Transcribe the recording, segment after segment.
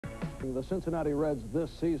impacting the Cincinnati Reds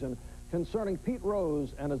this season. Concerning Pete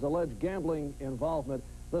Rose and his alleged gambling involvement,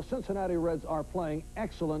 the Cincinnati Reds are playing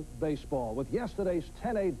excellent baseball. With yesterday's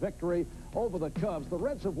 10-8 victory over the Cubs, the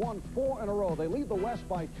Reds have won 4 in a row. They lead the West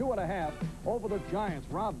by 2.5 over the Giants.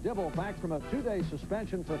 Rob Dibble, back from a 2-day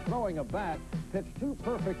suspension for throwing a bat, pitched 2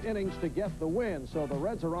 perfect innings to get the win. So the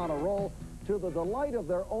Reds are on a roll, to the delight of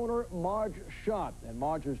their owner, Marge Schott. And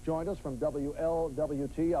Marge has joined us from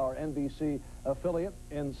WLWT, our NBC affiliate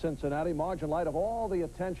in Cincinnati. Marge, in light of all the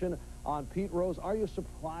attention on Pete Rose, are you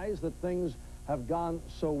surprised that things have gone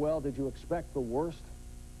so well? Did you expect the worst?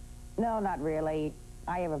 No, not really.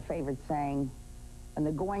 I have a favorite saying, when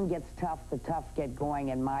the going gets tough, the tough get going,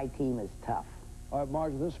 and my team is tough. All right,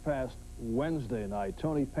 Marge, this past Wednesday night,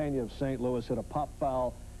 Tony Pena of St. Louis hit a pop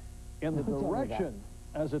foul in the direction,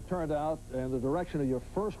 as it turned out, in the direction of your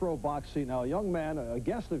first-row box seat. Now, a young man, a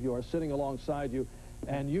guest of yours, sitting alongside you,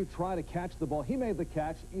 and you try to catch the ball. He made the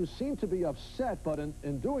catch. You seem to be upset, but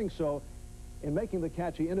in doing so, in making the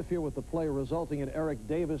catch, he interfered with the play, resulting in Eric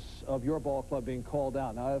Davis of your ball club being called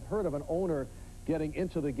out. Now, I've heard of an owner getting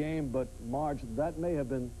into the game, but, Marge, that may have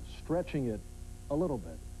been stretching it a little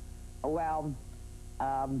bit. Well,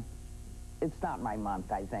 it's not my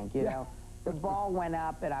month, I think, you know. The ball went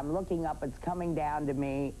up, and I'm looking up, it's coming down to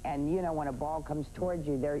me, and, you know, when a ball comes towards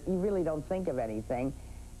you, you really don't think of anything,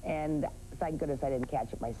 and thank goodness I didn't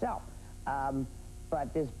catch it myself.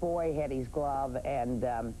 But this boy had his glove, and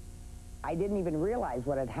I didn't even realize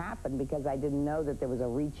what had happened because I didn't know that there was a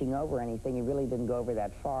reaching over or anything. He really didn't go over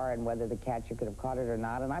that far, and whether the catcher could have caught it or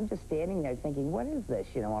not, and I'm just standing there thinking, what is this,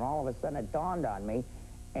 you know, and all of a sudden it dawned on me.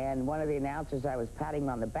 And one of the announcers, I was patting him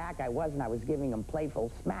on the back. I wasn't. I was giving him playful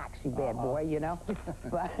smacks, you bad boy, you know.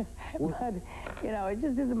 but, you know, it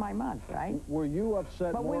just isn't my month, right? Were you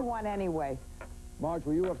upset But we won anyway. Marge,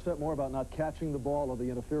 were you upset more about not catching the ball or the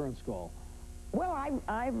interference call? Well,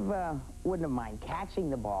 I wouldn't have mind catching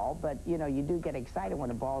the ball, but, you know, you do get excited when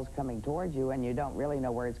the ball's coming towards you and you don't really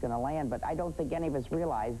know where it's going to land. But I don't think any of us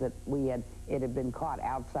realized that it had been caught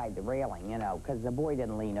outside the railing, you know, because the boy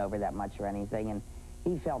didn't lean over that much or anything. And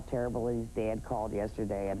he felt terrible. His dad called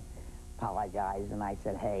yesterday and apologized, and I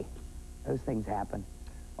said, hey, those things happen.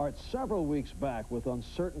 All right, several weeks back, with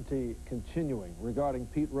uncertainty continuing regarding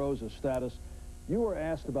Pete Rose's status, you were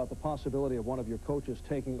asked about the possibility of one of your coaches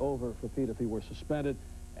taking over for Pete if he were suspended,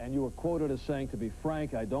 and you were quoted as saying, to be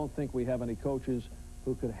frank, I don't think we have any coaches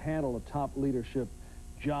who could handle a top leadership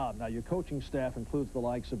job. Now, your coaching staff includes the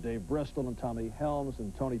likes of Dave Bristol and Tommy Helms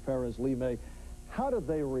and Tony Perez, Lee May. How did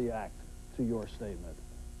they react to your statement?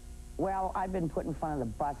 Well, I've been put in front of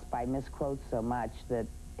the bus by misquotes so much that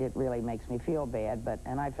it really makes me feel bad,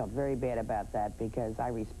 and I felt very bad about that because I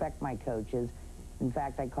respect my coaches. In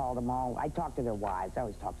fact, I called them all. I talked to their wives. I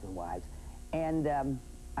always talk to the wives. And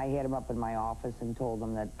I had them up in my office and told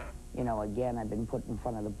them that, you know, again, I've been put in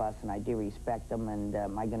front of the bus, and I do respect them.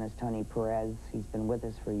 And my goodness, Tony Perez, he's been with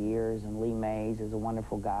us for years, and Lee Mays is a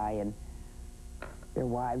wonderful guy, and their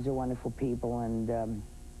wives are wonderful people, and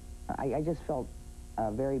I just felt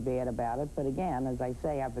very bad about it. But again, as I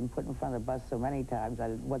say, I've been put in front of the bus so many times,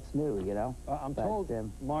 what's new, you know?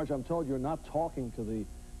 Marge, I'm told you're not talking to the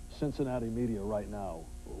Cincinnati media right now.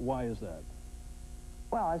 Why is that?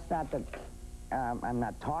 Well, it's not that I'm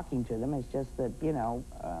not talking to them. It's just that, you know,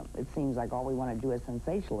 it seems like all we want to do is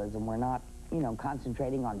sensationalism. We're not, you know,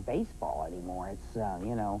 concentrating on baseball anymore. It's,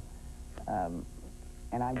 you know,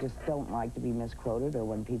 and I just don't like to be misquoted or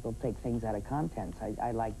when people take things out of context.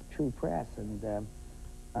 I like true press, and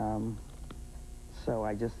so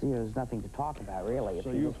I just, you know, there's nothing to talk about, really. If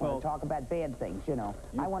you just want to talk about bad things, you know.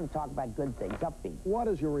 I want to talk about good things, upbeat. What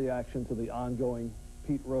is your reaction to the ongoing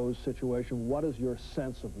Pete Rose situation? What is your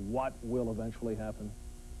sense of what will eventually happen?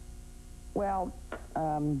 Well,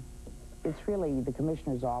 it's really the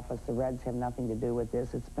commissioner's office. The Reds have nothing to do with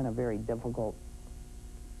this. It's been a very difficult,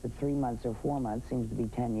 3 months or 4 months, seems to be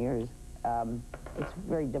 10 years. It's a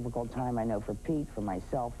very difficult time, I know, for Pete, for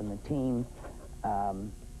myself and the team.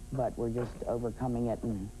 But we're just overcoming it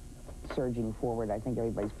and surging forward. I think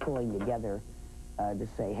everybody's pulling together to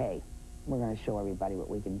say, hey, we're going to show everybody what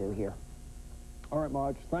we can do here. All right,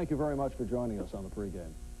 Marge, thank you very much for joining us on the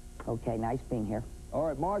pregame. Okay, nice being here. All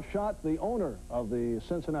right, Marge Schott, the owner of the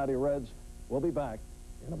Cincinnati Reds, will be back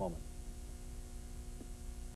in a moment.